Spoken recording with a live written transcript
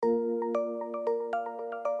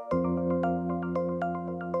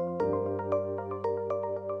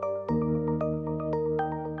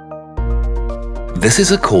This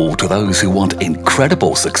is a call to those who want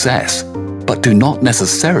incredible success, but do not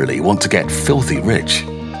necessarily want to get filthy rich.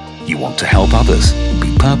 You want to help others,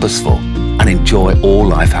 be purposeful, and enjoy all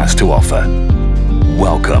life has to offer.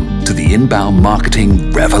 Welcome to the Inbound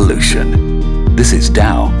Marketing Revolution. This is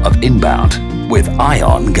TAO of Inbound with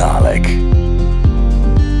Ion Garlic.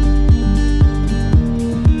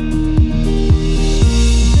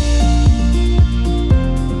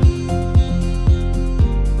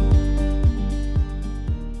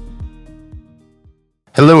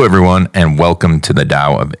 Hello, everyone, and welcome to the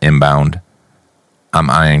TAO of Inbound. I'm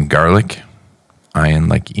Ion Garlic. Ion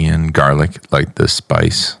like Ian, garlic like the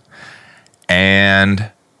spice.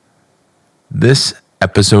 And this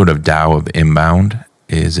episode of TAO of Inbound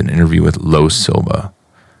is an interview with Silva.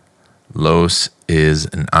 Los is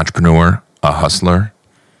an entrepreneur, a hustler.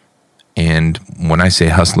 And when I say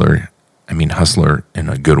hustler, I mean hustler in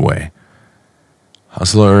a good way.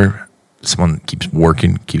 Hustler, someone that keeps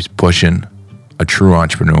working, keeps pushing. A true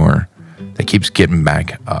entrepreneur that keeps getting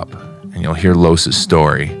back up. And you'll hear Los's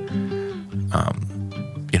story.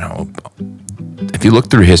 If you look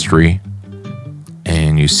through history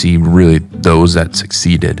and you see really those that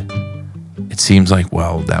succeeded, it seems like,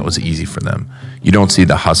 well, that was easy for them. You don't see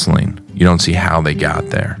the hustling. You don't see how they got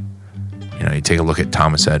there. You take a look at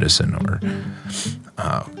Thomas Edison or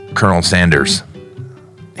Colonel Sanders.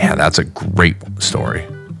 Yeah, that's a great story.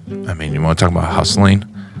 I mean, you want to talk about hustling?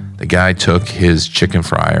 The guy took his chicken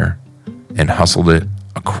fryer and hustled it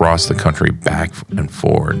across the country back and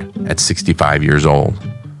forward at 65 years old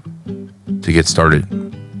to get started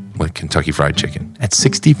with Kentucky Fried Chicken at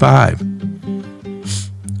 65.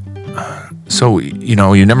 So,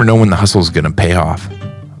 you never know when the hustle is going to pay off.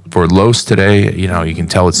 For Los today, you can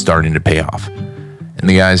tell it's starting to pay off. And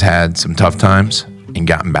the guy's had some tough times and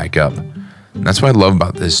gotten back up. And that's what I love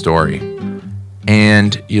about this story.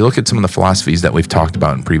 And you look at some of the philosophies that we've talked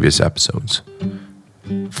about in previous episodes.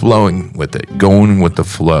 Flowing with it, going with the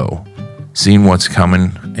flow, seeing what's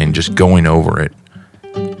coming and just going over it.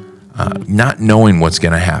 Not knowing what's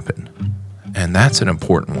going to happen. And that's an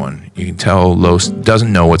important one. You can tell Los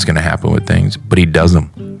doesn't know what's going to happen with things, but he does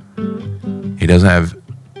them. He doesn't have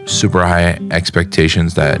super high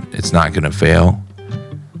expectations that it's not going to fail.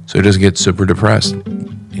 So he doesn't get super depressed.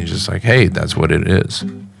 He's just like, hey, that's what it is.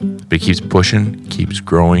 But he keeps pushing, keeps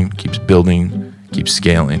growing, keeps building, keeps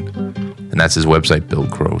scaling. And that's his website,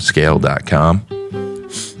 buildgrowscale.com.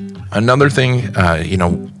 Another thing,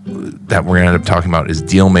 that we're going to end up talking about is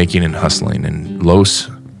deal making and hustling. And Los,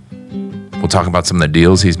 we'll talk about some of the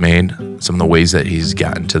deals he's made, some of the ways that he's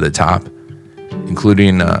gotten to the top,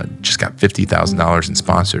 including just got $50,000 in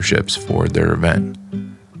sponsorships for their event.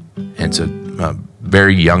 And it's a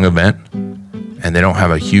very young event. And they don't have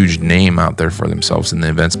a huge name out there for themselves in the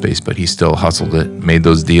event space, but he still hustled it, made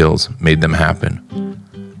those deals, made them happen.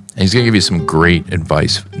 And he's going to give you some great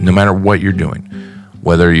advice, no matter what you're doing,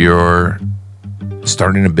 whether you're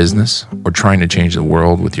starting a business or trying to change the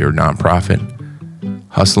world with your nonprofit.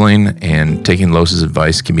 Hustling and taking Los's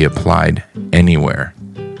advice can be applied anywhere.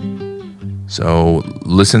 So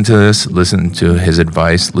listen to this, listen to his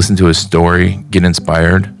advice, listen to his story, get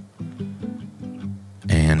inspired,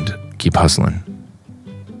 and keep hustling.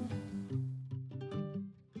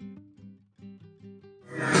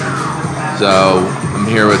 So I'm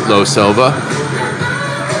here with Silva.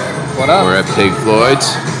 What up? We're at Pig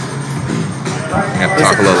Floyd's. I have to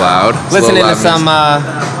talk a little loud. Listening to some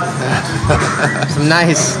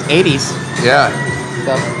nice 80s. Yeah.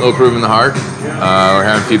 A little Groove in the Heart. We're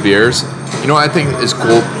having a few beers. You know what I think is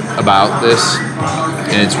cool about this?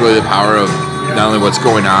 And it's really the power of not only what's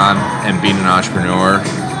going on and being an entrepreneur,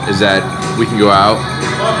 is that we can go out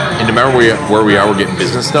and no matter where we are, we're getting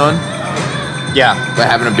business done. Yeah. By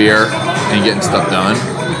having a beer and getting stuff done.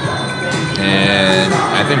 And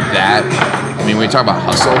I think when we talk about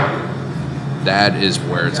hustle, that is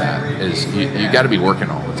where it's at. Is you got to be working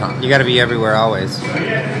all the time. You got to be everywhere always.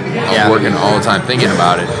 I'm working all the time, thinking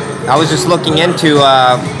about it. I was just looking into,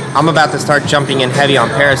 I'm about to start jumping in heavy on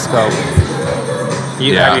Periscope.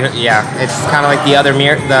 It's kind of like the other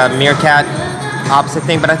the Meerkat opposite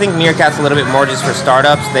thing, but I think Meerkat's a little bit more just for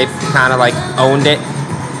startups. They've kind of like owned it.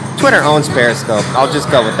 Twitter owns Periscope. I'll just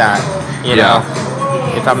go with that. You know,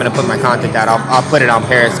 if I'm gonna put my content out, I'll put it on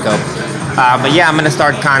Periscope. But yeah, I'm gonna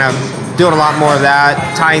start kind of doing a lot more of that,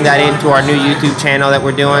 tying that into our new YouTube channel that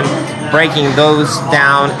we're doing, breaking those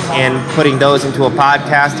down and putting those into a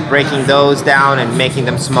podcast, breaking those down and making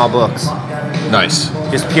them small books. Nice.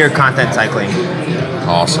 Just pure content cycling.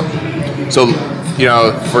 Awesome. So,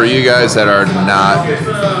 for you guys that are not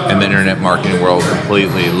in the internet marketing world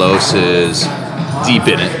completely, Los is deep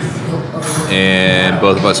in it. and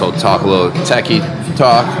both of us will talk a little techie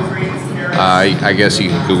talk. I guess you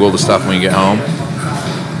can Google the stuff when you get home.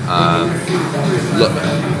 Look,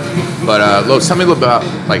 tell me a little about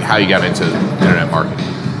like how you got into internet marketing.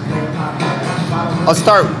 I'll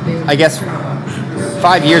start, I guess,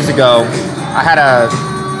 5 years ago. I had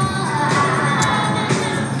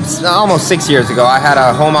almost 6 years ago, I had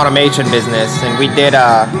a home automation business, and we did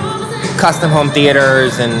custom home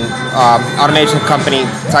theaters and automation company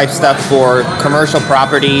type stuff for commercial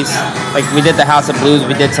properties. Like we did the House of Blues,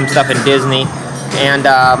 we did some stuff in Disney, and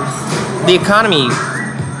the economy,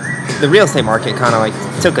 the real estate market kind of like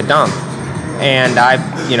took a dump, and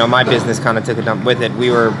my business kind of took a dump with it.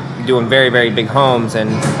 We were doing very, very big homes,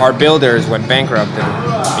 and our builders went bankrupt.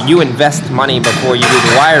 And you invest money before you do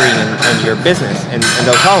the wiring in your business in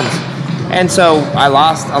those homes. And so I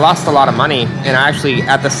lost a lot of money, and I actually,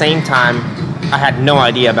 at the same time, I had no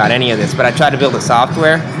idea about any of this, but I tried to build a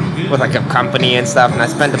software with like a company and stuff, and I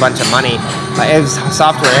spent a bunch of money. It was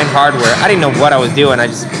software and hardware. I didn't know what I was doing.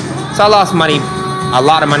 So I lost money, a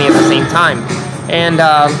lot of money at the same time. And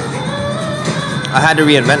I had to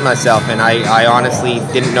reinvent myself, and I honestly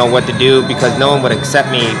didn't know what to do because no one would accept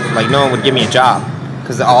me, like no one would give me a job,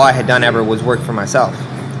 because all I had done ever was work for myself,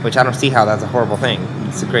 which I don't see how that's a horrible thing.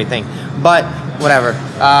 It's a great thing, but whatever.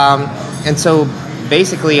 And so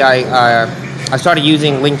basically I started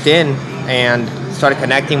using LinkedIn and started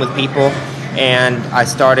connecting with people, and I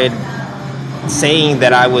started saying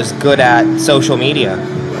that I was good at social media.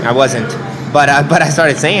 I wasn't, but I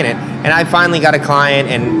started saying it, and I finally got a client,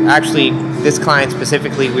 and actually this client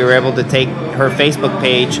specifically, we were able to take her Facebook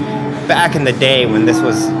page back in the day when this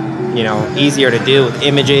was, easier to do with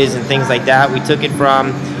images and things like that. We took it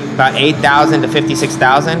from about 8,000 to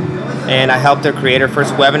 56,000, and I helped her create her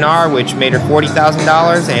first webinar, which made her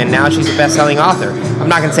 $40,000, and now she's a best-selling author. I'm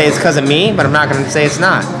not gonna say it's because of me, but I'm not gonna say it's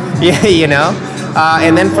not.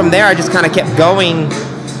 And then from there, I just kind of kept going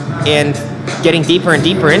and getting deeper and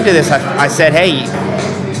deeper into this. I said, hey,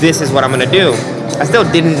 this is what I'm gonna do. I still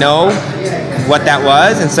didn't know what that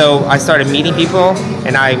was, and so I started meeting people,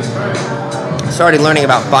 and I started learning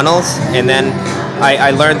about funnels, and then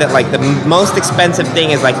I learned that like the most expensive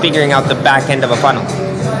thing is like figuring out the back end of a funnel,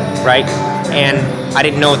 right? And I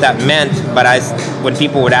didn't know what that meant, but when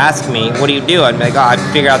people would ask me, what do you do? I'd be like, I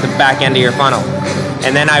figure out the back end of your funnel.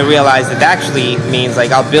 And then I realized it actually means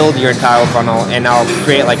like I'll build your entire funnel, and I'll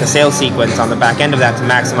create like a sales sequence on the back end of that to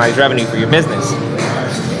maximize revenue for your business.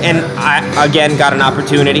 And I, again, got an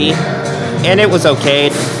opportunity, and it was okay,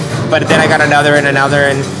 but then I got another, and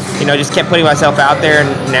just kept putting myself out there,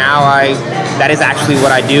 and now that is actually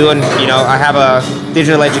what I do. And I have a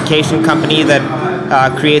digital education company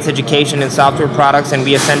that creates education and software products, and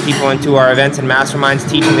we send people into our events and masterminds,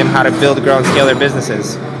 teaching them how to build, grow, and scale their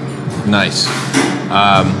businesses. Nice.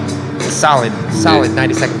 Solid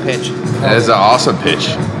 90-second pitch. That is an awesome pitch.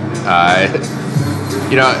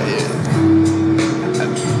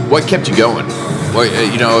 What kept you going?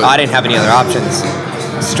 I didn't have any other options.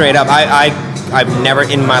 Straight up, I've never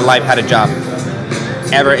in my life had a job.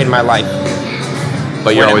 Ever in my life.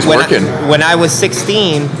 But you're always working. When I was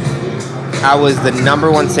 16, I was the number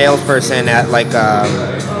one salesperson at like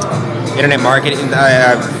internet marketing,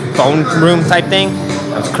 phone room type thing.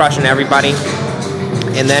 I was crushing everybody.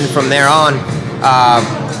 And then from there on,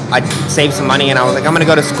 I saved some money, and I was like, I'm going to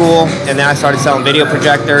go to school. And then I started selling video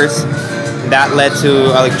projectors. That led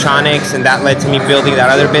to electronics, and that led to me building that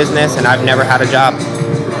other business, and I've never had a job.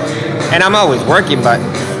 And I'm always working, but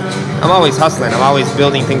I'm always hustling. I'm always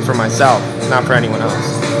building things for myself, not for anyone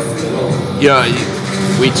else.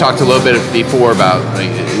 We talked a little bit before about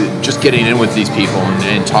just getting in with these people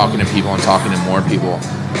and talking to people and talking to more people.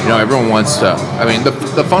 Everyone wants to,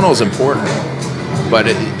 the funnel is important, but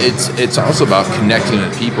it's also about connecting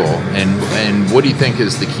with people. And what do you think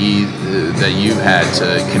is the key that you've had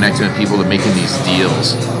to connecting with people to making these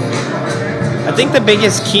deals? I think the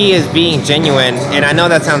biggest key is being genuine, and I know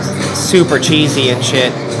that sounds super cheesy and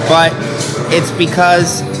shit, but it's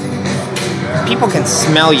because people can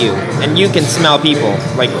smell you, and you can smell people,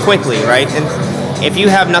 like, quickly, right? And if you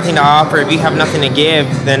have nothing to offer, if you have nothing to give,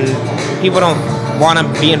 then people don't want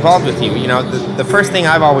to be involved with you. The first thing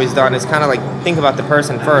I've always done is kind of like think about the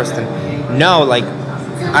person first, and know, like,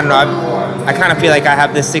 I don't know, I kind of feel like I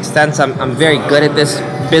have this sixth sense. I'm very good at this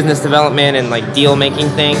business development and like deal making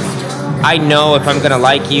thing. I know if I'm gonna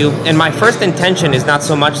like you, and my first intention is not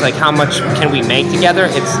so much like how much can we make together,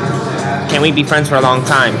 it's can we be friends for a long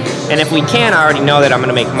time? And if we can, I already know that I'm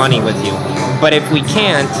gonna make money with you. But if we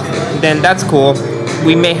can't, then that's cool.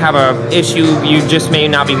 We may have a issue, you just may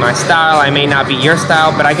not be my style, I may not be your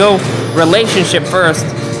style, but I go relationship first,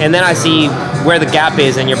 and then I see where the gap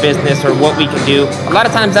is in your business or what we can do. A lot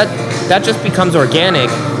of times that just becomes organic.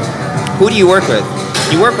 Who do you work with?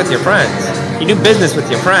 You work with your friends. You do business with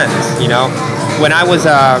your friends. You know, when I was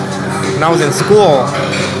in school,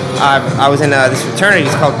 I was in this fraternity.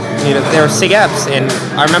 It's called, they were Sig Eps, and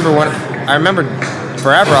I remember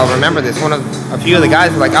forever. I'll remember this. A few of the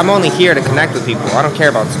guys were like, "I'm only here to connect with people. I don't care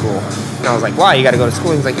about school." And I was like, "Why? You got to go to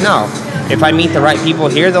school?" He's like, "No. If I meet the right people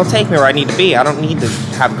here, they'll take me where I need to be. I don't need to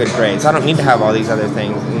have good grades. I don't need to have all these other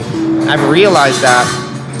things." And I've realized that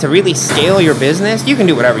to really scale your business, you can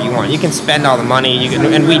do whatever you want. You can spend all the money,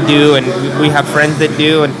 and we do, and we have friends that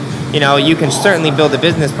do, and you can certainly build a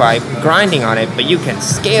business by grinding on it, but you can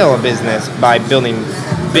scale a business by building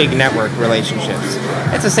big network relationships.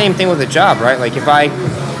 It's the same thing with a job, right? Like if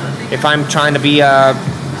I'm trying to be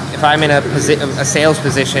if I'm in a sales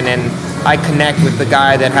position and I connect with the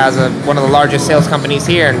guy that has one of the largest sales companies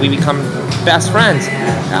here and we become best friends,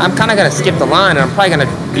 I'm kind of going to skip the line and I'm probably going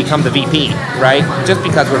to become the VP, right? Just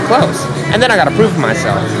because we're close. And then I got to prove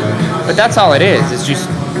myself. But that's all it is. It's just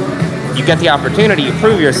you get the opportunity, you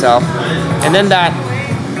prove yourself, and then that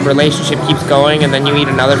relationship keeps going, and then you meet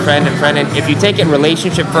another friend. And if you take it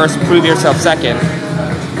relationship first, prove yourself second,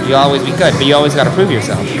 you'll always be good. But you always got to prove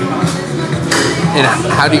yourself. And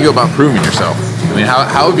how do you go about proving yourself? I mean, how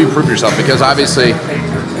have you proved yourself? Because obviously,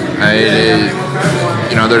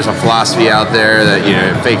 there's a philosophy out there that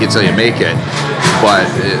fake it till you make it, but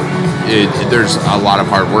there's a lot of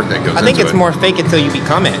hard work that goes into it. I think it's more fake it till you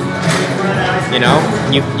become it.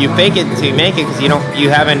 You fake it till you make it because you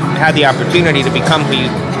haven't had the opportunity to become who you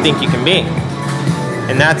think you can be,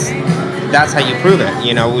 and that's how you prove it.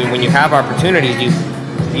 When you have opportunities,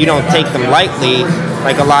 you don't take them lightly.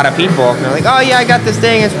 Like a lot of people, they're like, "Oh yeah, I got this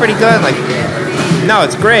thing. It's pretty good." Like, no,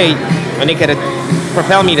 it's great, and it could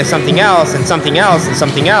propel me to something else and something else and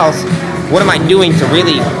something else. What am I doing to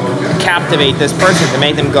really captivate this person to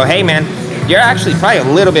make them go, "Hey man, you're actually probably a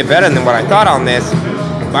little bit better than what I thought on this,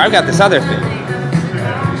 but I've got this other thing."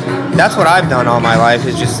 That's what I've done all my life,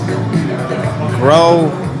 is just grow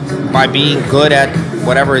by being good at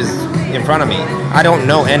whatever is in front of me. I don't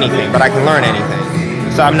know anything, but I can learn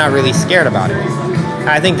anything, so I'm not really scared about it.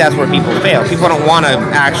 I think that's where people fail. People don't want to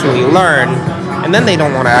actually learn, and then they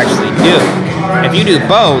don't want to actually do. If you do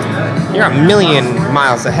both, you're a million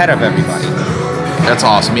miles ahead of everybody. That's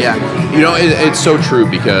awesome. Yeah. It's so true,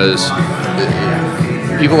 because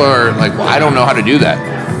people are like, "Well, I don't know how to do that."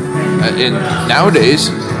 And nowadays,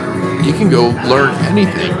 you can go learn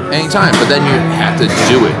anything, anytime, but then you have to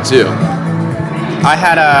do it too.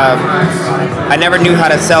 I never knew how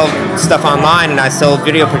to sell stuff online, and I sold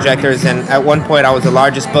video projectors, and at one point I was the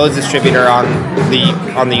largest Bose distributor on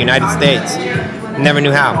the United States. Never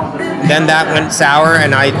knew how. Then that went sour,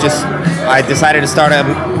 and I decided to start a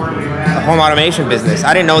home automation business.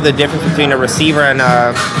 I didn't know the difference between a receiver and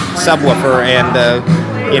a subwoofer and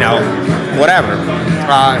whatever.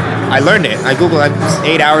 I learned it. I Googled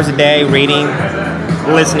 8 hours a day, reading,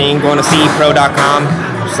 listening, going to CEPro.com,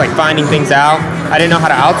 just like finding things out. I didn't know how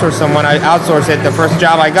to outsource someone. I outsourced it the first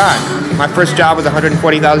job I got. My first job was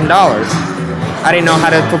 $140,000. I didn't know how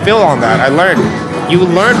to fulfill all that. I learned. You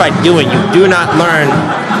learn by doing. You do not learn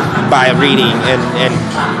by reading and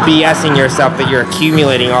BSing yourself that you're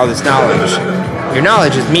accumulating all this knowledge. Your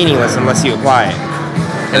knowledge is meaningless unless you apply it.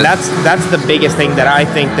 And that's the biggest thing that I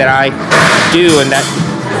think that I do, and that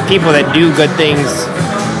people that do good things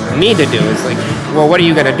need to do, is like, well, what are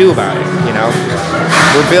you going to do about it?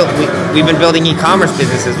 We've been building e-commerce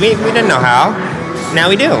businesses. We didn't know how. Now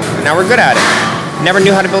we do. Now we're good at it. Never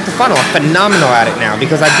knew how to build a funnel. I'm phenomenal at it now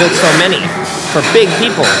because I built so many for big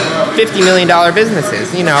people, $50 million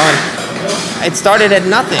businesses, and it started at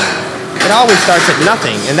nothing. It always starts at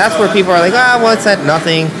nothing, and that's where people are like, well, it's at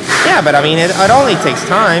nothing. Yeah, but I mean, it only takes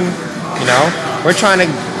time, We're trying to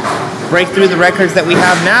break through the records that we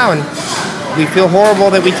have now, and we feel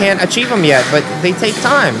horrible that we can't achieve them yet, but they take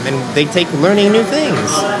time, and they take learning new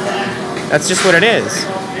things. That's just what it is.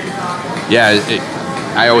 Yeah,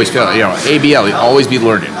 I always feel, ABL, you always be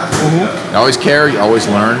learning. Mm-hmm. You always care, you always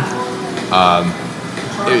learn.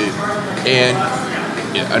 And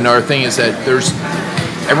another thing is that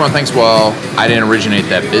everyone thinks, well, I didn't originate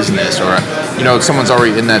that business, or, someone's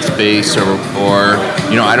already in that space, or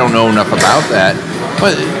I don't know enough about that.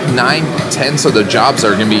 But 9/10 of the jobs that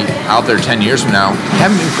are going to be out there 10 years from now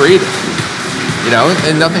haven't been created,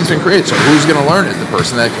 and nothing's been created. So who's going to learn it? The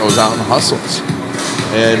person that goes out and hustles.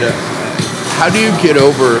 And how do you get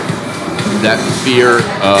over that fear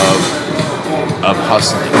of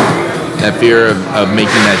hustling, that fear of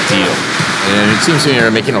making that deal? And it seems to me you're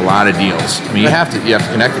making a lot of deals. I mean, you have to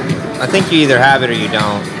connect with people. I think you either have it or you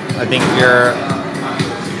don't. I think if you're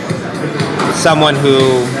someone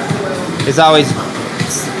who is always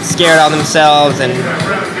scared of themselves and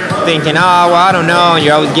thinking, oh, well, I don't know, and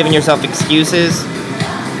you're always giving yourself excuses,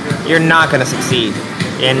 you're not going to succeed.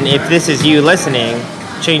 And if this is you listening,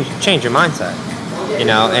 change your mindset. You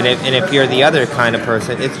know, and if you're the other kind of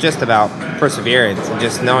person, it's just about perseverance and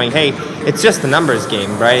just knowing, hey, it's just a numbers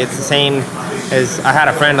game, right? It's the same as I had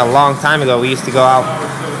a friend a long time ago. We used to go out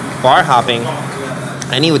bar hopping,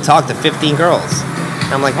 and he would talk to 15 girls.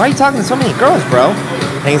 And I'm like, why are you talking to so many girls, bro?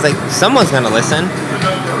 And he's like, someone's gonna listen.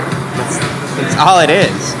 It's all it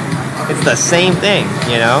is. It's the same thing,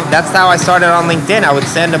 you know? That's how I started on LinkedIn. I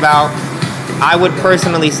would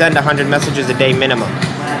personally send 100 messages a day minimum.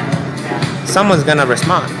 Someone's gonna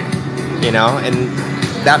respond, you know, and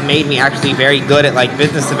that made me actually very good at like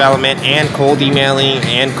business development and cold emailing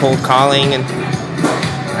and cold calling, and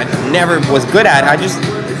I never was good at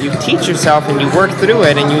it. You teach yourself and you work through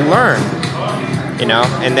it and you learn, you know,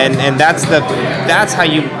 and that's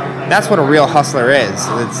what a real hustler is.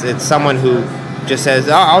 It's someone who just says,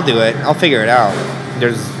 oh, I'll do it, I'll figure it out.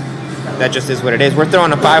 That just is what it is. We're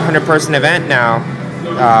throwing a 500 person event now.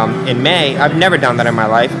 In May. I've never done that in my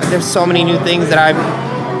life. There's so many new things that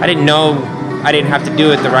I didn't know I didn't have to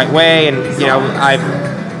do it the right way, and you know, I've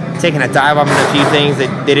taken a dive on a few things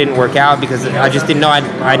that they didn't work out because I just didn't know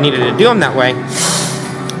I needed to do them that way.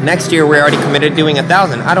 Next year we're already committed to doing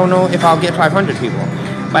 1,000. I don't know if I'll get 500 people,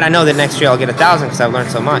 but I know that next year I'll get 1,000 because I've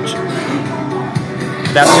learned so much.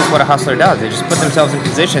 That's just what a hustler does. They just put themselves in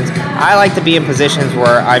positions. I like to be in positions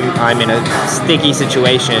where I'm in a sticky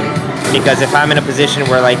situation, because if I'm in a position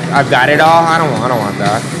where like I've got it all, I don't want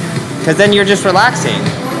that. Because then you're just relaxing,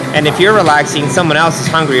 and if you're relaxing, someone else is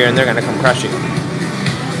hungrier and they're gonna come crush you.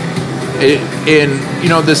 And you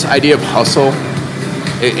know, this idea of hustle,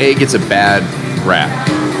 it gets a bad rap.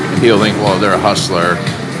 People think, well, they're a hustler,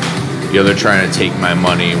 you know, they're trying to take my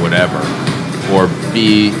money, whatever. Or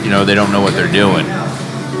B, you know, they don't know what they're doing.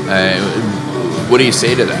 What do you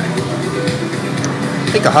say to that?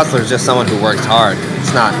 I think a hustler is just someone who works hard.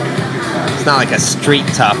 It's not like a street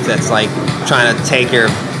tough that's like trying to take your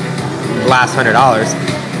last $100.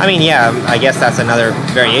 I mean, yeah, I guess that's another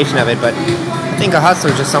variation of it, but I think a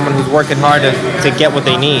hustler is just someone who's working hard to get what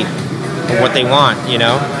they need and what they want, you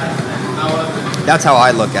know? That's how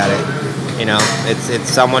I look at it, you know? It's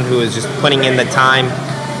someone who is just putting in the time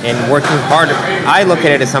and working harder. I look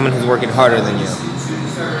at it as someone who's working harder than you.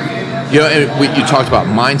 You know, and you talked about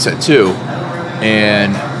mindset too,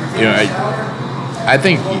 and you know, I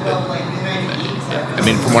think, I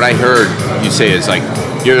mean, from what I heard you say, is like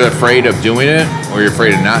you're afraid of doing it or you're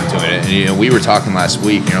afraid of not doing it. And you know, we were talking last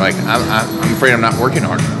week, and you're like, I'm afraid I'm not working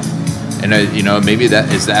hard enough. And you know, maybe is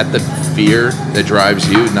that the fear that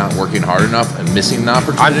drives you, not working hard enough and missing an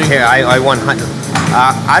opportunity?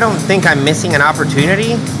 I don't think I'm missing an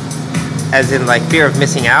opportunity, as in like fear of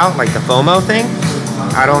missing out, like the FOMO thing.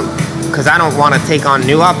 Because I don't want to take on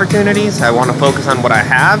new opportunities. I want to focus on what I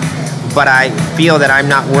have, but I feel that I'm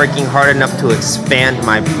not working hard enough to expand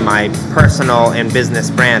my personal and business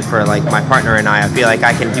brand for like my partner and I. I feel like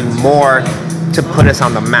I can do more to put us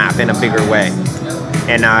on the map in a bigger way,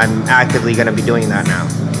 and I'm actively going to be doing that now,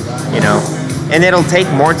 you know. And it'll take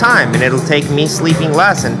more time, and it'll take me sleeping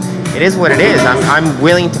less, and it is what it is. I'm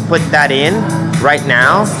willing to put that in right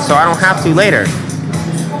now, so I don't have to later.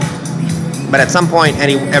 But at some point,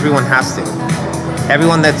 everyone has to.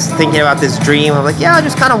 Everyone that's thinking about this dream of like, yeah, I'll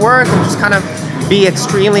just kind of work and just kind of be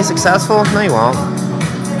extremely successful. No, you won't.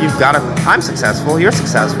 I'm successful. You're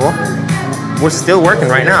successful. We're still working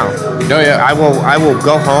right now. Oh yeah. I will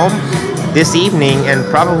go home this evening and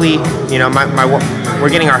probably, you know, we're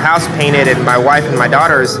getting our house painted, and my wife and my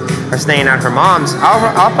daughters are staying at her mom's.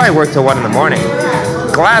 I'll probably work till 1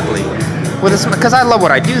 a.m. gladly, because I love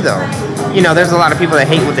what I do though. You know, there's a lot of people that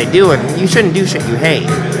hate what they do, and you shouldn't do shit you hate.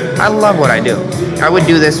 I love what I do. I would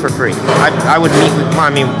do this for free. I would meet with, well, I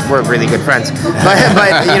mean, we're really good friends, but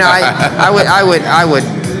you know, I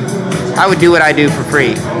would do what I do for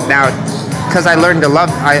free now, because I learned to love.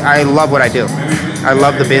 I love what I do. I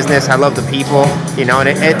love the business. I love the people. You know, and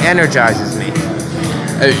it energizes me.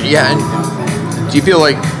 Yeah, and do you feel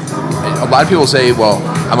like a lot of people say, well,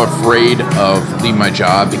 I'm afraid of leaving my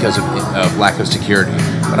job because of lack of security?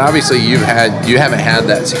 But obviously you haven't had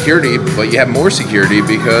that security, but you have more security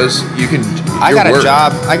because you can. I got a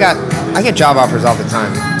job. I get job offers all the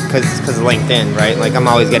time because of LinkedIn, right? Like I'm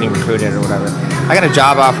always getting recruited or whatever. I got a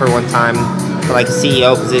job offer one time for like a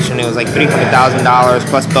CEO position. It was like $300,000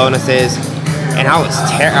 plus bonuses, and I was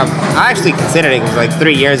I actually considered it. It was like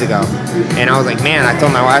 3 years ago, and I was like, man. I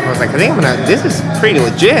told my wife, I was like, I think this is pretty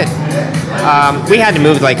legit. We had to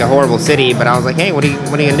move to like a horrible city, but I was like, hey, what are you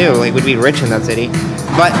gonna do? Like, we'd be rich in that city.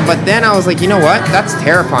 But then I was like, you know what? That's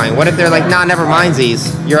terrifying. What if they're like, nah, never mind,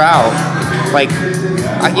 Z's, you're out. Like,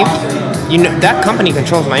 you know, that company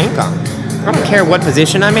controls my income. I don't care what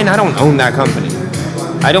position I'm in. I don't own that company.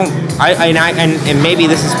 I don't. And maybe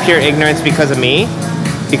this is pure ignorance because of me,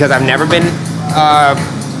 because I've never been I've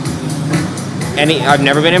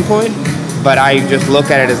never been employed. But I just look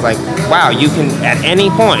at it as like, wow, you can at any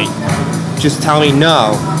point just tell me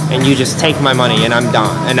no, and you just take my money, and I'm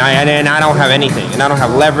done. And I don't have anything, and I don't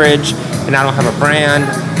have leverage, and I don't have a brand,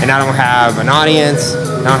 and I don't have an audience.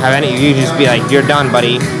 I don't have any. You just be like, you're done,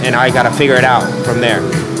 buddy, and I gotta figure it out from there.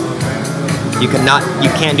 You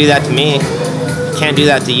can't do that to me. You can't do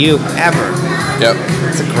that to you ever. Yep.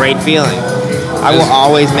 It's a great feeling. I will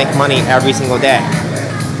always make money every single day.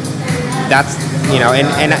 That's, you know,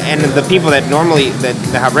 and the people that normally that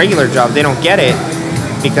have regular jobs, they don't get it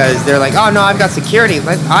because they're like, oh no, I've got security.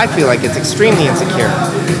 I feel like it's extremely insecure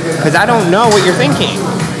because I don't know what you're thinking.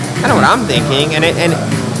 I know what I'm thinking, and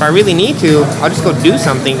if I really need to, I'll just go do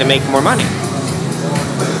something to make more money.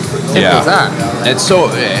 Simple as that. And so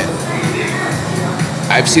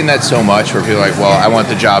I've seen that so much where people are like, well, I want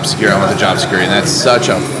the job security, and that's such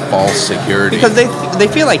a false security. Because they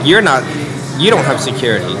feel like you don't have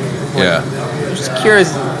security. Yeah.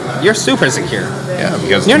 You're super secure. Yeah,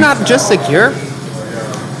 because you're not just secure.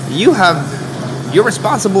 You're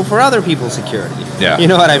responsible for other people's security. Yeah. You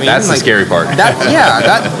know what I mean? That's like, the scary part.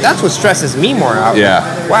 That's what stresses me more out. Yeah.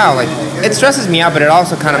 Wow, like it stresses me out, but it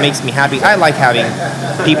also kind of makes me happy. I like having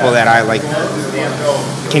people that I like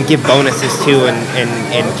can give bonuses to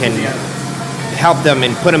and can help them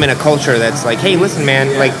and put them in a culture that's like, hey, listen,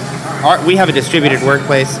 man, like we have a distributed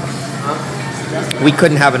workplace. We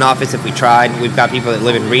couldn't have an office if we tried. We've got people that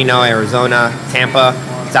live in Reno, Arizona, Tampa,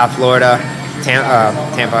 South Florida,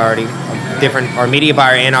 Tampa already. Our media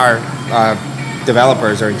buyer and our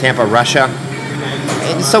developers are in Tampa, Russia.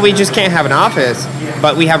 And so we just can't have an office,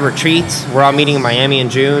 but we have retreats. We're all meeting in Miami in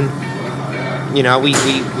June. You know, we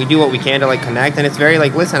do what we can to like connect, and it's very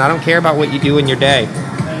like, listen, I don't care about what you do in your day,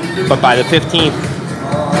 but by the 15th,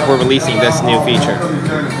 we're releasing this new feature.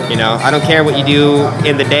 You know, I don't care what you do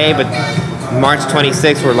in the day, but March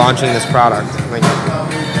 26th, we're launching this product.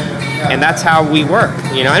 And that's how we work,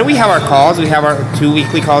 you know. And we have our calls. We have our 2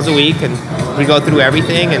 weekly calls a week, and we go through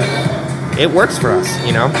everything, and it works for us,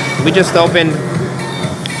 you know. We just opened,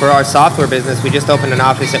 for our software business, we just opened an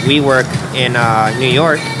office at WeWork in New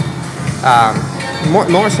York.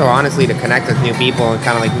 More so, honestly, to connect with new people and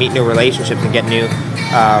kind of like meet new relationships and get new,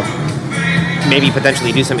 maybe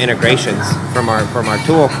potentially do some integrations from our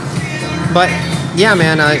tool. But yeah,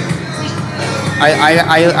 man, I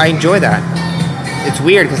enjoy that. It's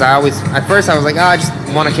weird because at first I was like, I just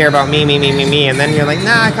want to care about me, and then you're like,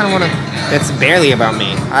 nah, I kind of want to. It's barely about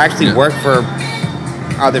me. I actually work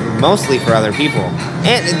mostly for other people.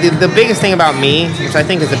 And the biggest thing about me, which I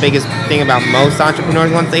think is the biggest thing about most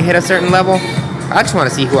entrepreneurs once they hit a certain level, I just want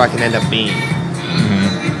to see who I can end up being.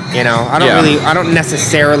 Mm-hmm. You know, I don't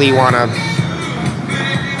necessarily want to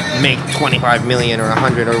make 25 million or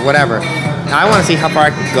 100 or whatever. I want to see how far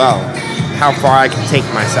I can go, how far I can take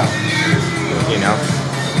myself. You know,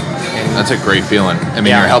 and that's a great feeling. I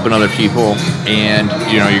mean, you're helping other people, and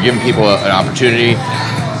you know, you're giving people an opportunity,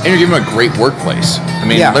 and you're giving them a great workplace. I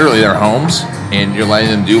mean, literally their homes, and you're letting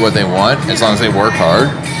them do what they want as long as they work hard,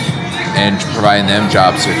 and providing them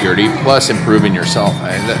job security plus improving yourself.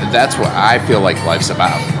 That's what I feel like life's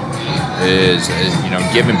about. Is you know,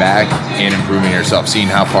 giving back and improving yourself, seeing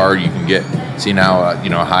how far you can get, seeing how you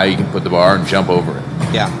know, high you can put the bar and jump over it.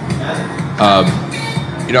 Yeah.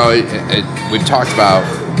 You know, we've talked about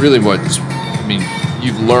really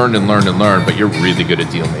you've learned, but you're really good at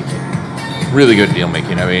deal making. Really good at deal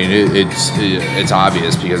making. I mean, it's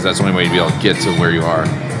obvious because that's the only way to be able to get to where you are.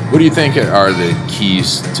 What do you think are the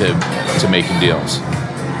keys to making deals?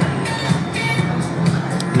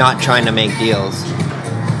 Not trying to make deals.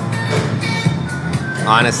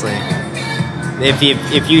 Honestly, if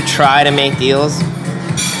you try to make deals,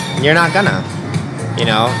 you're not gonna. You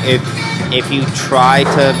know, if you try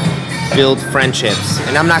to build friendships,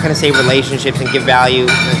 and I'm not going to say relationships and give value,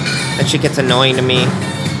 that shit gets annoying to me,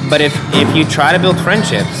 but if you try to build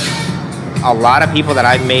friendships, a lot of people that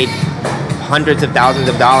I've made hundreds of thousands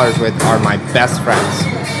of dollars with are my best friends,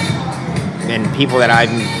 and people that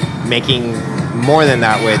I'm making more than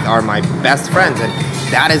that with are my best friends, and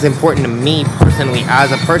that is important to me personally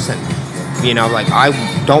as a person. You know, like, I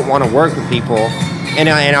don't want to work with people. And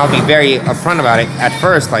I'll be very upfront about it. At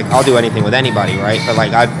first, like, I'll do anything with anybody, right? But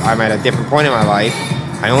like, I'm at a different point in my life.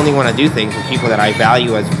 I only want to do things with people that I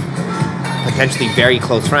value as potentially very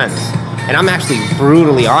close friends. And I'm actually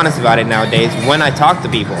brutally honest about it nowadays when I talk to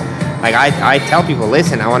people. Like, I tell people,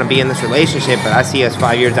 listen, I want to be in this relationship, but I see us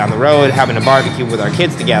 5 years down the road having a barbecue with our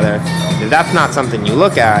kids together. If that's not something you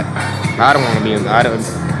look at, I don't want to be,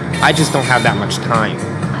 I just don't have that much time,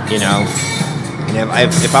 you know? And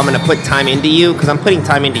if I'm going to put time into you, because I'm putting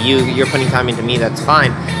time into you, you're putting time into me, that's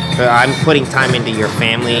fine. But I'm putting time into your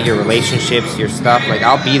family, your relationships, your stuff. Like,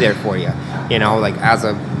 I'll be there for you, you know, like as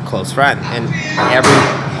a close friend.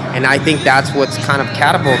 And I think that's what's kind of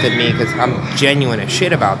catapulted me, because I'm genuine as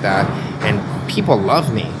shit about that, and people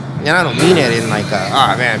love me. And I don't mean it in like,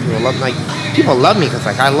 people love me because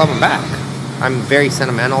like I love them back. I'm very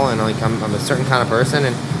sentimental, and like I'm a certain kind of person,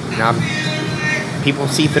 and you know, people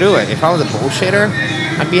see through it. If I was a bullshitter,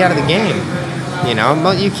 I'd be out of the game. You know,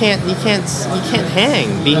 but you can't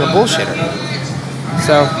hang being a bullshitter.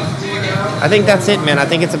 So I think that's it, man. I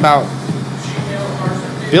think it's about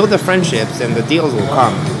build the friendships, and the deals will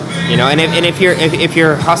come. You know, and if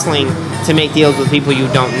you're hustling to make deals with people you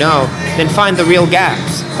don't know, then find the real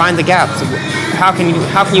gaps. Find the gaps. How can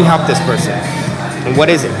you help this person? And what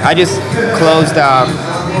is it? I just closed.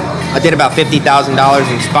 I did about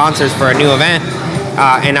 $50,000 in sponsors for a new event,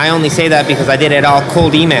 and I only say that because I did it all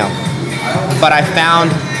cold email. But I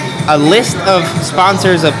found a list of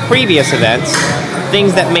sponsors of previous events,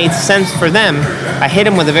 things that made sense for them. I hit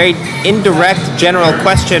them with a very indirect, general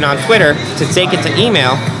question on Twitter to take it to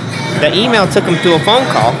email. The email took them to a phone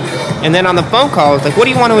call, and then on the phone call, it's like, what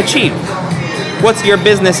do you want to achieve? What's your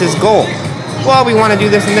business's goal? Well, we want to do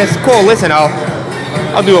this and this. Cool, listen,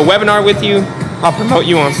 I'll do a webinar with you. I'll promote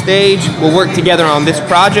you on stage. We'll work together on this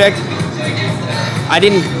project. I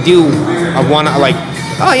didn't do a one, like,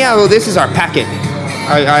 oh yeah, well, this is our packet.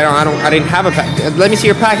 I didn't have a packet. Let me see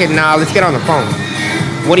your packet now. Let's get on the phone.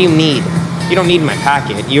 What do you need? You don't need my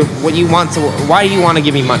packet. Why do you want to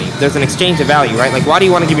give me money? There's an exchange of value, right? Like, why do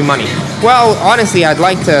you want to give me money? Well, honestly, I'd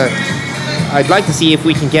like to see if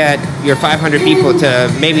we can get your 500 people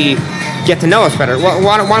to maybe get to know us better. Well,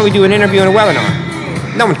 why don't we do an interview and a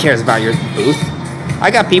webinar? No one cares about your booth.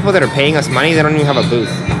 I got people that are paying us money. They don't even have a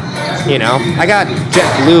booth. You know, I got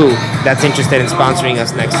JetBlue that's interested in sponsoring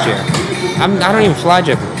us next year. I don't even fly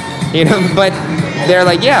JetBlue, you know, but they're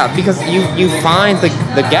like, yeah, because you find the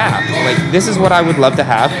gap. Like, this is what I would love to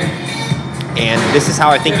have, and this is how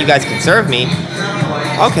I think you guys can serve me.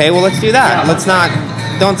 Okay, well, let's do that.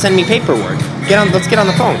 Don't send me paperwork. Let's get on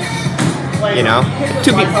the phone. You know,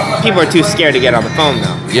 people are too scared to get on the phone,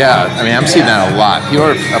 though. Yeah, I mean, I'm seeing that a lot. People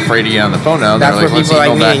are afraid to get on the phone now. That's where people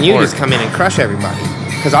like me and you just come in and crush everybody,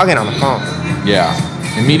 because I'll get on the phone. Yeah,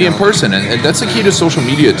 and meet in person, and that's the key to social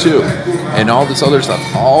media too, and all this other stuff.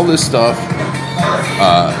 All this stuff,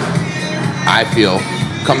 I feel,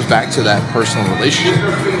 comes back to that personal relationship,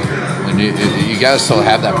 and you gotta still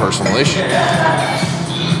have that personal relationship.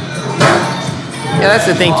 Yeah, that's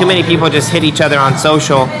the thing. Too many people just hit each other on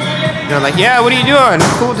social. You know, like, yeah, what are you doing?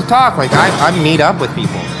 It's cool to talk. Like, I meet up with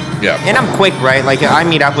people. Yeah. And I'm quick, right? Like, I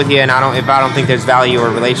meet up with you, and if I don't think there's value or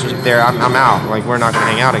relationship there, I'm out. Like, we're not gonna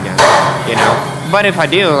hang out again. You know. But if I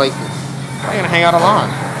do, like, I'm gonna hang out alone.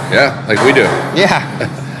 Yeah, like we do. Yeah.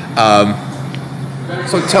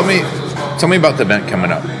 So tell me about the event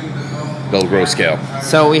coming up, Build, Grow, Scale.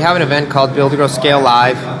 So we have an event called Build, Grow, Scale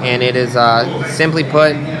Live, and it is simply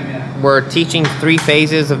put, we're teaching 3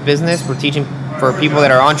 phases of business. We're teaching for people that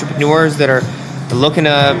are entrepreneurs that are looking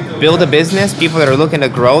to build a business, people that are looking to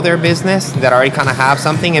grow their business, that already kind of have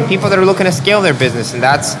something, and people that are looking to scale their business, and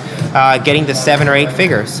that's getting to 7 or 8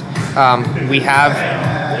 figures. We have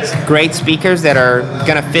great speakers that are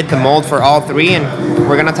going to fit the mold for all 3, and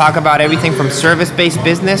we're going to talk about everything from service-based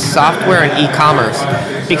business, software, and e-commerce.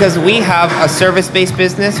 Because we have a service-based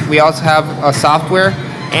business, we also have a software,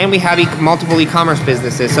 and we have multiple e-commerce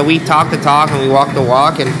businesses. So we talk the talk and we walk the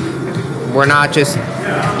walk, and we're not just,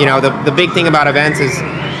 you know, the big thing about events is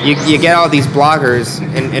you get all these bloggers,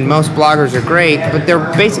 and most bloggers are great, but they're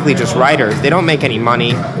basically just writers. They don't make any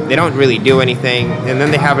money. They don't really do anything. And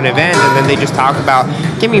then they have an event, and then they just talk about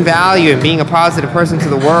giving value and being a positive person to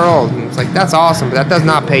the world. And it's like, that's awesome, but that does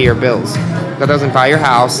not pay your bills. That doesn't buy your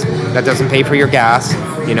house. That doesn't pay for your gas.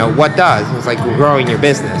 You know, what does? It's like growing your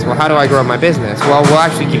business. Well, how do I grow my business? Well, we'll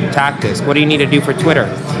actually give you tactics. What do you need to do for Twitter?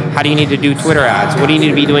 How do you need to do Twitter ads? What do you need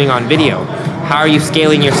to be doing on video? How are you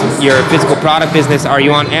scaling your physical product business? Are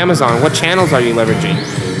you on Amazon? What channels are you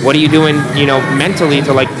leveraging? What are you doing, you know, mentally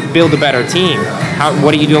to like build a better team?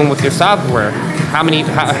 What are you doing with your software?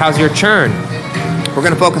 How's your churn? We're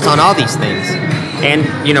going to focus on all these things. And,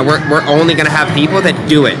 you know, we're only going to have people that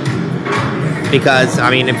do it. Because,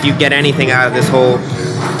 I mean, if you get anything out of this whole,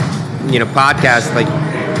 you know, podcast, like,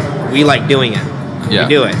 we like doing it. Yeah.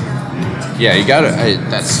 We do it. Yeah, you gotta.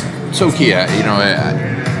 so key. I'm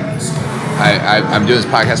doing this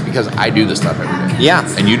podcast because I do this stuff every day. Yeah.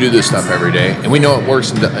 And you do this stuff every day. And we know it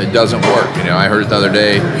works and it doesn't work. I heard it the other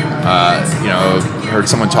day, heard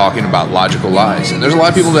someone talking about logical lies. And there's a lot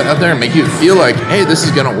of people that out there make you feel like, hey, this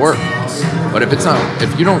is going to work. But if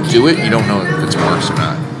you don't do it, you don't know if it works or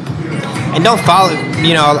not. And don't follow,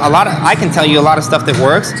 I can tell you a lot of stuff that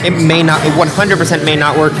works. It 100% may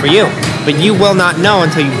not work for you, but you will not know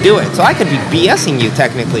until you do it. So I could be BSing you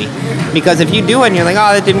technically, because if you do it and you're like,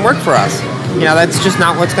 oh, that didn't work for us, that's just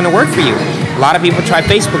not what's going to work for you. A lot of people try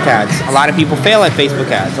Facebook ads. A lot of people fail at Facebook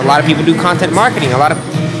ads. A lot of people do content marketing.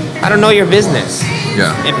 I don't know your business.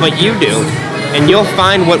 Yeah. But you do, and you'll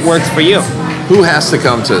find what works for you. Who has to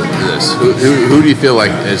come to this? Who do you feel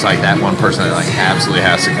like is like that one person that like absolutely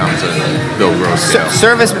has to come to build growth scale?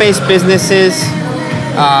 Service-based businesses,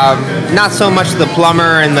 not so much the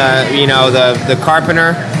plumber and the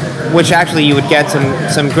carpenter, which actually you would get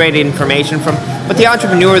some great information from. But the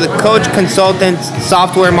entrepreneur, the coach, consultant,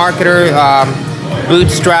 software marketer,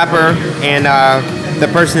 bootstrapper, and the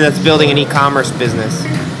person that's building an e-commerce business.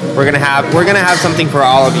 We're gonna have something for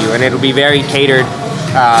all of you, and it'll be very catered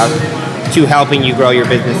to helping you grow your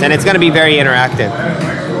business, and it's going to be very interactive.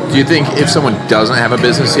 Do you think if someone doesn't have a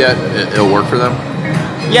business yet, it'll work for them?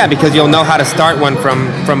 Yeah, because you'll know how to start one from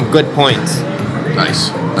good points.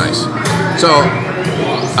 Nice. So,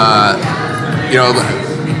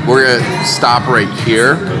 we're going to stop right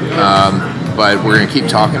here, but we're going to keep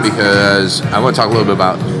talking because I want to talk a little bit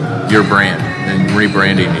about your brand and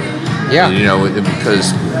rebranding you. Yeah.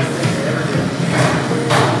 Because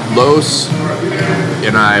Los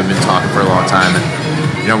and I have been talking for a long time,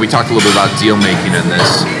 and we talked a little bit about deal making in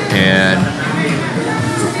this, and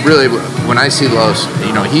really when I see Los, he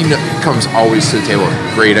comes always to the table with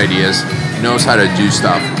great ideas, knows how to do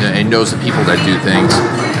stuff, and knows the people that do things.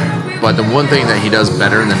 But the one thing that he does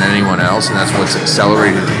better than anyone else, and that's what's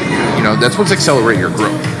accelerating your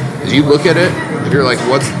growth, is you look at it, if you're like,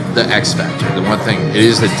 what's the X factor? The one thing, it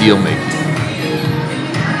is the deal making.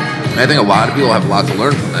 I think a lot of people have a lot to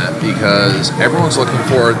learn from that because everyone's looking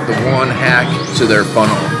for the one hack to their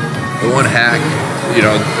funnel, the one hack,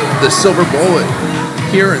 the silver bullet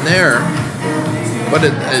here and there. But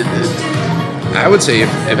I would say,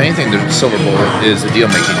 if anything, the silver bullet is the deal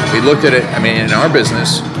making. We looked at it. In our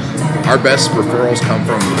business, our best referrals come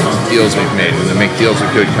from deals we've made. We make deals with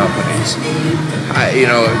good companies. And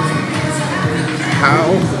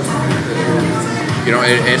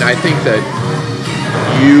I think that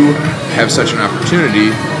you have such an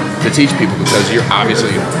opportunity to teach people because you're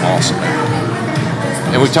obviously awesome at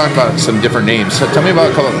it. And we've talked about some different names. So tell me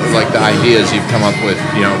about a couple of, the ideas you've come up with,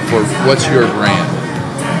 for what's your brand?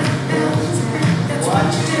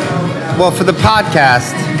 Well, for the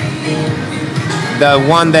podcast, the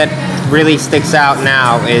one that really sticks out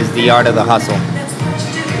now is The Art of the Hustle.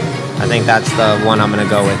 I think that's the one I'm going to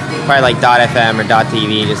go with. Probably like .fm or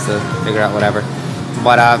 .tv just to figure out whatever.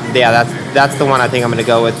 But that's the one I think I'm going to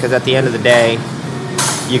go with because at the end of the day,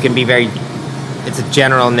 you can be it's a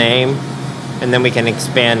general name, and then we can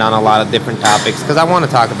expand on a lot of different topics because I want to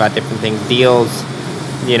talk about different things, deals,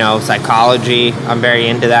 psychology. I'm very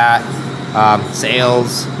into that.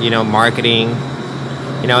 Sales, marketing,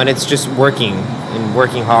 and it's just working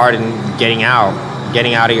hard and getting out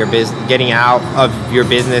of your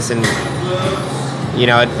business and.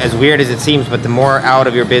 As weird as it seems, but the more out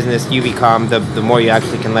of your business you become, the more you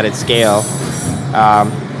actually can let it scale.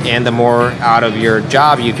 And the more out of your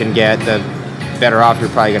job you can get, the better off you're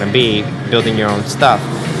probably going to be building your own stuff.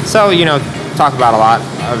 So, talk about a lot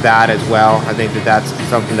of that as well. I think that's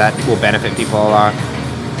something that will benefit people a lot.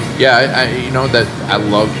 Yeah, I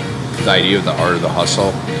love the idea of the art of the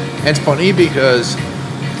hustle. And it's funny because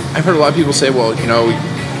I've heard a lot of people say, well,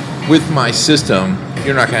 with my system,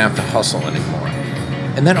 you're not going to have to hustle anymore.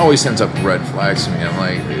 And that always sends up red flags to me. I'm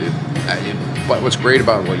like, but what's great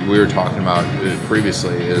about what we were talking about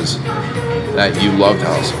previously is that you love to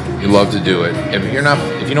hustle. You love to do it. If you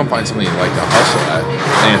don't find something you like to hustle at,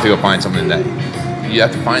 then you have to go find something that you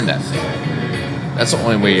have to find that thing. That's the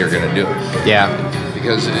only way you're going to do it. Yeah.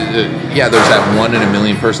 Because there's that 1 in a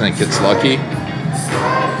million person that gets lucky.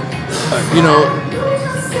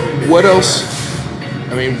 What else?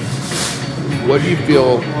 What do you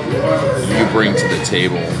feel you bring to the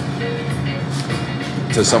table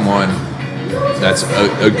to someone that's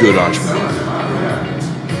a good entrepreneur?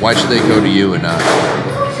 Why should they go to you and not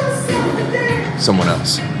someone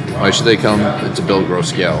else? Why should they come to Build, Grow,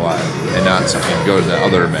 Scale Live and not go to the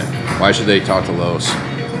other event? Why should they talk to Los?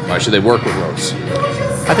 Why should they work with Los?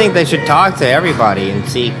 I think they should talk to everybody and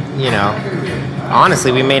see,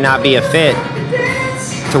 honestly, we may not be a fit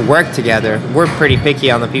to work together. We're pretty picky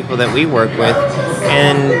on the people that we work with,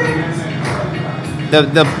 and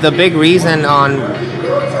the big reason on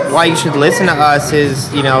why you should listen to us is,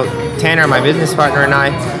 Tanner, my business partner, and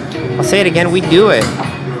I'll say it again, we do it,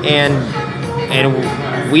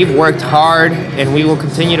 and we've worked hard, and we will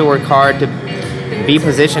continue to work hard to be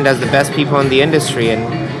positioned as the best people in the industry, and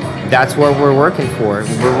that's what we're working for.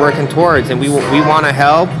 We're working towards, and we want to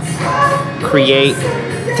help create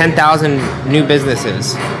 10,000 new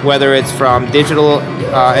businesses, whether it's from digital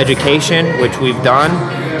education, which we've done,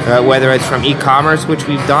 whether it's from e-commerce, which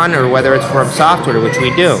we've done, or whether it's from software, which we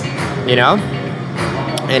do,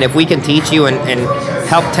 And if we can teach you and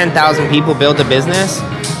help 10,000 people build a business,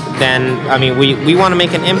 then, we want to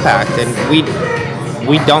make an impact, and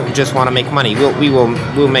we don't just want to make money.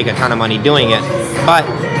 We'll make a ton of money doing it, but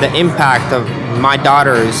the impact of my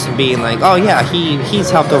daughters being like, oh yeah, he's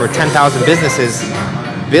helped over 10,000 businesses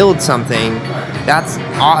build something, that's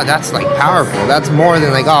like powerful. That's more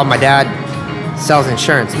than like, oh, my dad sells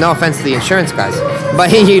insurance. No offense to the insurance guys,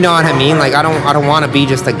 but you know what I mean? Like, I don't want to be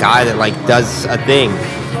just a guy that like does a thing.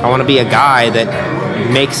 I want to be a guy that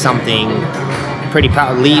makes something pretty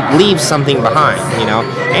leaves something behind,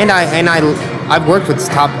 And I've worked with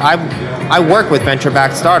I work with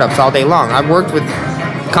venture-backed startups all day long. I've worked with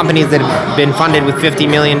companies that have been funded with $50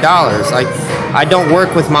 million. I don't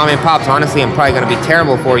work with mom and pops. Honestly, I'm probably going to be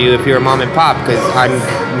terrible for you if you're a mom and pop, because I'm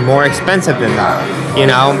more expensive than that,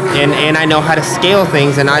 and I know how to scale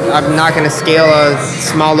things, and I'm not going to scale a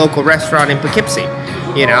small local restaurant in Poughkeepsie,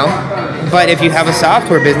 But if you have a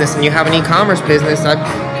software business and you have an e-commerce business,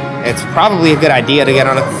 it's probably a good idea to get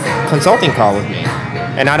on a consulting call with me.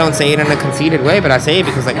 And I don't say it in a conceited way, but I say it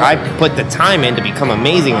because like I put the time in to become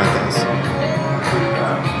amazing at this.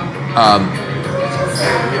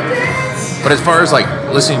 But as far as like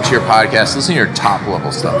listening to your podcast, listening to your top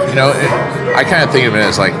level stuff, I kind of think of it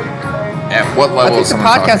as like, at what level is someone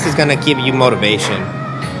talking? The podcast is going to give you motivation.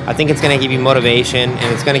 I think it's going to give you motivation,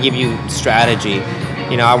 and it's going to give you strategy.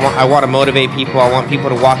 I want to motivate people. I want people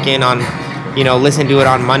to walk in on, listen to it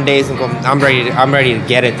on Mondays and go, I'm ready to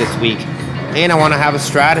get it this week. And I want to have a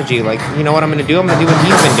strategy. Like, you know what I'm going to do? I'm going to do what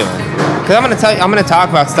he's been doing. Because I'm going to talk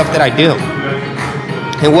about stuff that I do.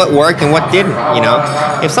 And what worked and what didn't,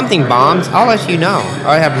 If something bombs, I'll let you know.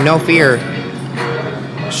 I have no fear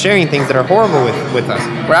sharing things that are horrible with us.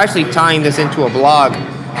 We're actually tying this into a blog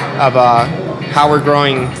of how we're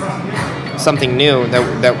growing something new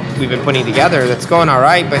that we've been putting together that's going all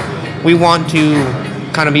right, but we want to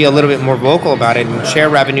kind of be a little bit more vocal about it and share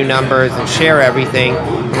revenue numbers and share everything.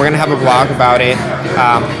 We're going to have a blog about it.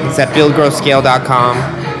 It's at buildgrowscale.com.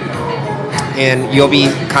 And you'll be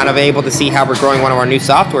kind of able to see how we're growing one of our new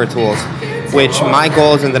software tools, which my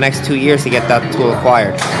goal is in the next 2 years to get that tool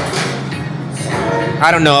acquired.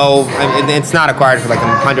 I don't know, it's not acquired for like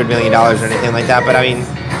 $100 million or anything like that, but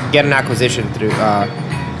get an acquisition through that,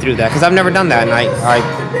 because I've never done that, and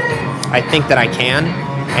I think that I can,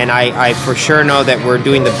 and I for sure know that we're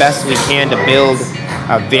doing the best we can to build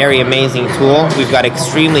a very amazing tool. We've got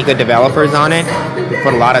extremely good developers on it. We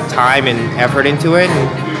put a lot of time and effort into it,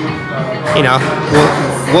 and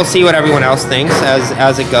we'll see what everyone else thinks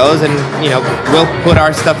as it goes, and we'll put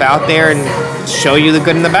our stuff out there and show you the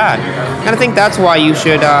good and the bad. And I think that's why you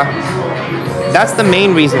should. That's the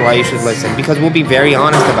main reason why you should listen, because we'll be very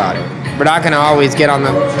honest about it. We're not going to always get on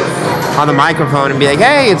the microphone and be like,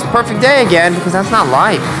 "Hey, it's a perfect day again," because that's not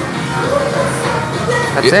life.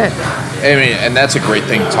 That's it. And that's a great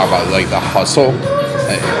thing to talk about, like the hustle.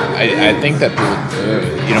 I think that people,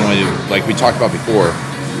 when like we talked about before,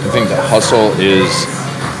 I think the hustle is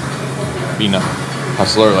being a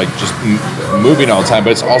hustler, like just moving all the time,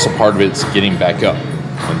 but it's also part of it's getting back up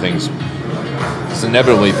when things. So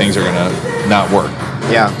inevitably things are gonna not work.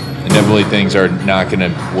 Yeah. Inevitably things are not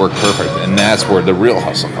gonna work perfect, and that's where the real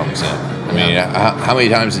hustle comes in. I mean, how many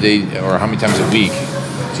times a day or how many times a week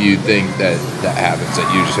do you think that happens?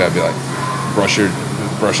 That you just gotta be like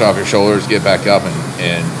brush off your shoulders, get back up,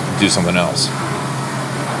 and do something else.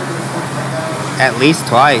 At least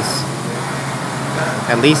twice,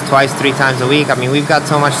 3 times a week. I mean, we've got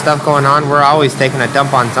so much stuff going on. We're always taking a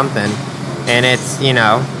dump on something, and it's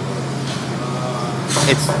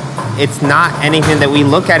it's not anything that we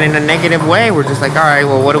look at in a negative way. We're just like, all right,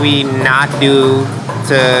 well, what do we not do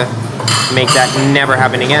to make that never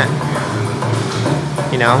happen again?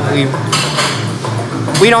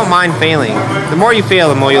 We don't mind failing. The more you fail,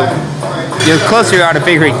 the more the closer you are to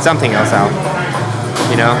figuring something else out.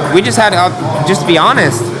 We just had, just to be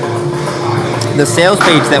honest, the sales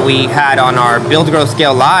page that we had on our Build, Grow,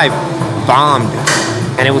 Scale Live bombed,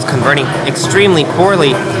 and it was converting extremely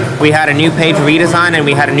poorly. we had a new page redesign and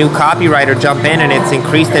we had a new copywriter jump in, and it's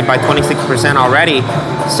increased it by 26% already.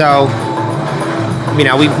 So, you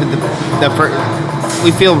know,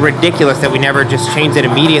 we feel ridiculous that we never just changed it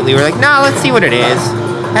immediately. We're like, no, let's see what it is.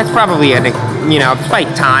 That's probably it's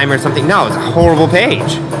like time or something. No, it's a horrible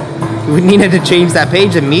page. We needed to change that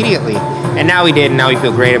page immediately, and now we did, and now we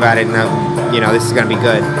feel great about it. And now, this is going to be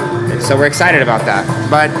good. And so we're excited about that.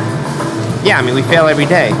 But yeah, I mean, we fail every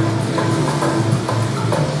day.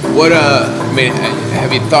 What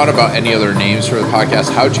have you thought about any other names for the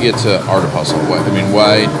podcast? How'd you get to Art of Hustle? Why do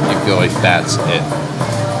you feel like that's it?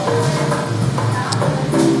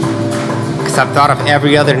 Because I've thought of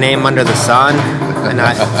every other name under the sun, and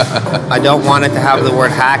I don't want it to have the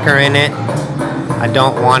word hacker in it. I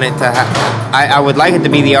don't want it to have... I would like it to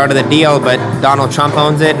be the Art of the Deal, but Donald Trump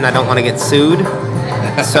owns it, and I don't want to get sued.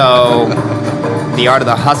 So the Art of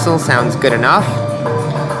the Hustle sounds good enough.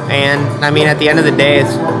 And I mean, at the end of the day,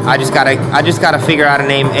 I just gotta figure out a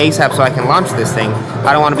name ASAP so I can launch this thing.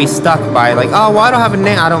 I don't want to be stuck by like, oh, well, I don't have a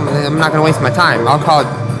name. I'm not gonna waste my time. I'll call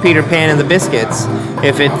it Peter Pan and the Biscuits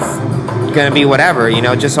if it's gonna be whatever,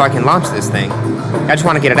 just so I can launch this thing. I just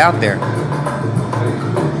want to get it out there.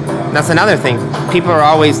 That's another thing. People are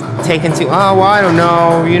always taken to, oh, well, I don't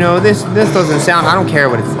know, this doesn't sound, I don't care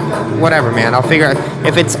what it's, whatever, man. I'll figure out,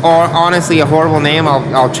 if it's honestly a horrible name,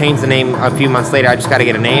 I'll change the name a few months later. I just got to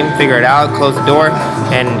get a name, figure it out, close the door,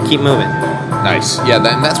 and keep moving. Nice. Yeah,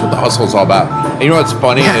 and that's what the hustle is all about. And you know what's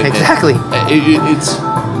funny? Yeah, exactly. It's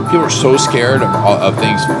people are so scared of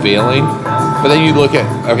things failing, but then you look at,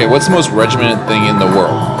 okay, what's the most regimented thing in the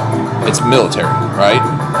world? It's military, right?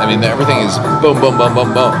 I mean, everything is boom, boom, boom,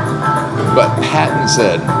 boom, boom. But Patton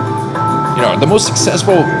said, the most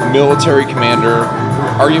successful military commander,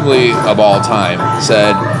 arguably of all time,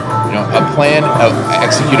 said, a plan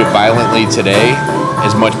executed violently today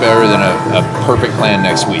is much better than a perfect plan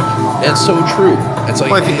next week. That's so true. It's like,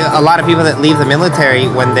 well, a lot of people that leave the military,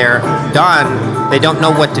 when they're done, they don't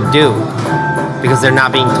know what to do because they're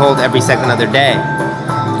not being told every second of their day.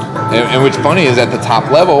 And what's funny is at the top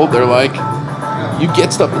level, they're like, you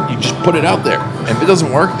get stuff, you just put it out there. And if it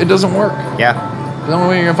doesn't work, it doesn't work. Yeah. The only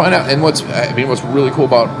way you're going to find out. And what's really cool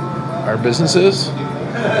about our businesses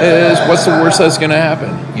is what's the worst that's going to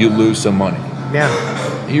happen? You lose some money. Yeah.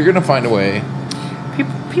 You're going to find a way.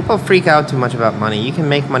 People freak out too much about money. You can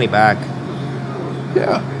make money back.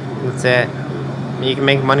 Yeah. That's it. You can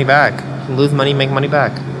make money back. You can lose money, make money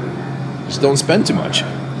back. Just don't spend too much.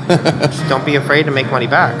 Just don't be afraid to make money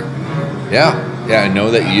back. Yeah. Yeah, I know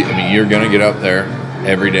that you're going to get up there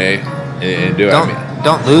every day and do it.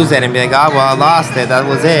 Don't lose it and be like, oh, well, I lost it. That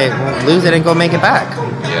was it. Lose it and go make it back.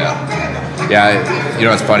 Yeah.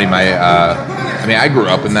 Yeah, it's funny. I grew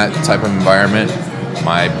up in that type of environment.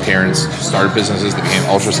 My parents started businesses that became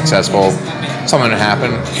ultra successful. Something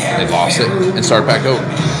happened, they lost it, and started back over.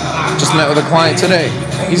 Just met with a client today.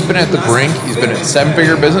 He's been at the brink. He's been at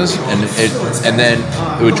 7-figure business, and then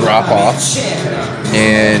it would drop off,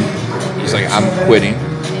 and he's like, I'm quitting.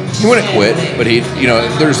 He wouldn't quit, but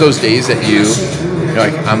there's those days that you're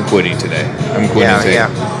like, I'm quitting today. I'm quitting today. Yeah.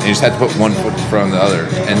 And you just have to put one foot in front of the other.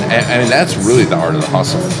 And I mean, that's really the art of the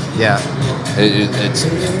hustle. Yeah. It's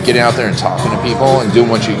getting out there and talking to people and doing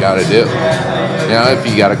what you got to do. If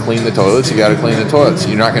you got to clean the toilets, you got to clean the toilets.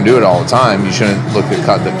 You're not going to do it all the time. You shouldn't look to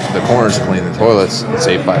cut the corners to clean the toilets and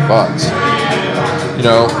save $5.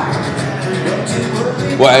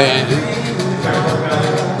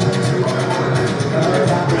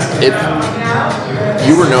 If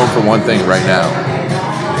you were known for one thing right now,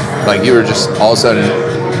 like you were just all of a sudden,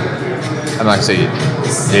 I'm not going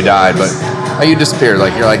to say you died, but like you disappeared.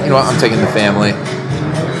 Like you're like, I'm taking the family,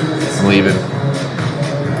 I'm leaving.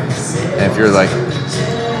 And if you're like,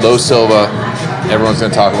 Lo Silva, everyone's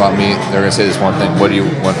going to talk about me, they're going to say this one thing, what do you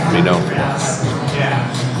want to be known for?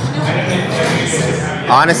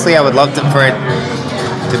 Honestly, I would love for it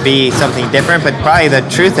to be something different, but probably the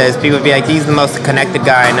truth is people would be like, he's the most connected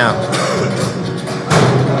guy I know.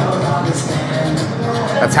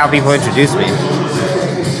 That's how people introduce me.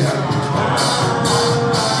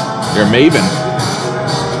 You're a maven.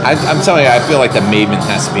 I'm telling you, I feel like the maven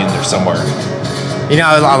has to be in there somewhere.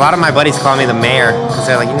 A lot of my buddies call me the mayor because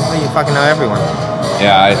they're like, you fucking know everyone.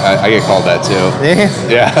 Yeah, I get called that too.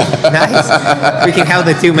 Yeah. Nice. We can have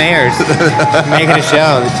the two mayors making a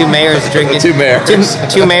show. The two mayors drinking. The two mayors.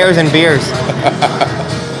 Two mayors and beers.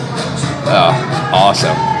 Oh,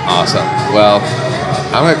 awesome. Well,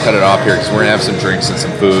 I'm going to cut it off here because we're going to have some drinks and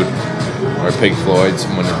some food. We're at Pig Floyd's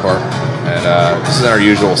in Winter Park. And this is our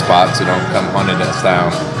usual spot, so don't come hunting us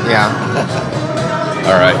down. Yeah.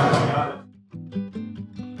 All right.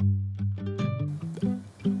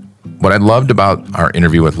 what I loved about our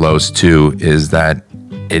interview with Lowe's too is that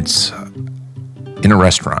it's in a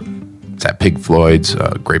restaurant. It's at Pig Floyd's,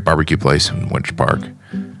 a great barbecue place in Winter Park.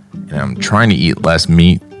 And I'm trying to eat less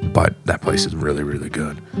meat, but that place is really, really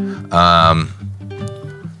good.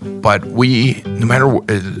 But no matter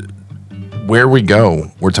where we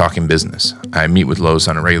go, we're talking business. I meet with Lowe's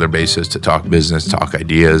on a regular basis to talk business, talk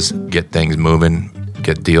ideas, get things moving,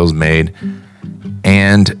 get deals made.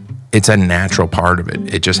 And it's a natural part of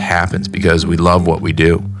it. It just happens because we love what we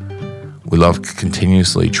do. We love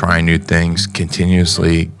continuously trying new things,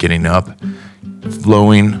 continuously getting up,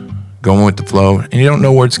 flowing, going with the flow, and you don't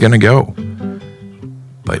know where it's going to go.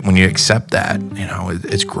 But when you accept that,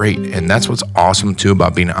 it's great. And that's what's awesome too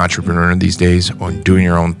about being an entrepreneur these days or doing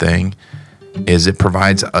your own thing is it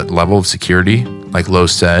provides a level of security, like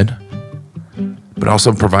Lowe's said, but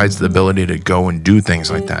also provides the ability to go and do things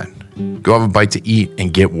like that. Go have a bite to eat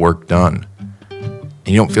and get work done. And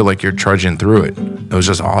you don't feel like you're trudging through it. It was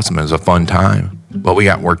just awesome. It was a fun time. But we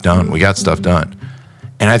got work done. We got stuff done.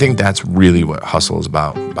 And I think that's really what hustle is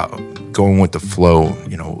about going with the flow,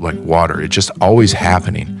 like water. It's just always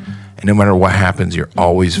happening. And no matter what happens, you're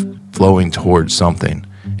always flowing towards something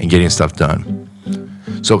and getting stuff done.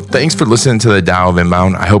 So thanks for listening to the TAO of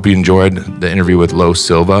Inbound. I hope you enjoyed the interview with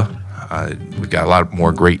Silva. We've got a lot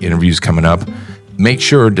more great interviews coming up. Make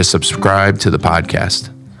sure to subscribe to the podcast.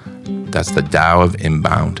 That's the TAO of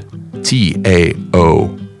Inbound.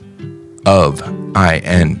 TAO of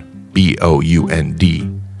INBOUND.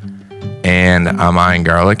 And I'm Ian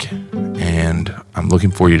Garlic, and I'm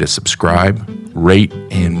looking for you to subscribe, rate,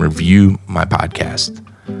 and review my podcast.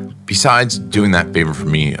 Besides doing that favor for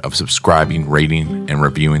me of subscribing, rating, and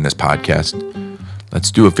reviewing this podcast,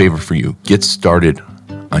 let's do a favor for you. Get started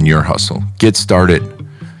on your hustle. Get started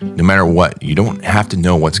no matter what. You don't have to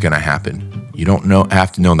know what's going to happen. You don't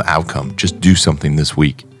have to know the outcome. Just do something this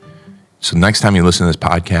week. So next time you listen to this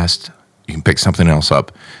podcast, you can pick something else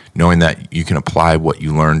up, knowing that you can apply what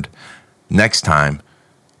you learned next time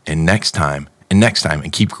and next time and next time,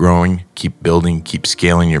 and keep growing, keep building, keep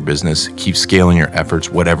scaling your business, keep scaling your efforts,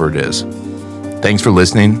 whatever it is. Thanks for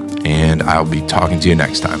listening, and I'll be talking to you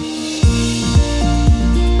next time.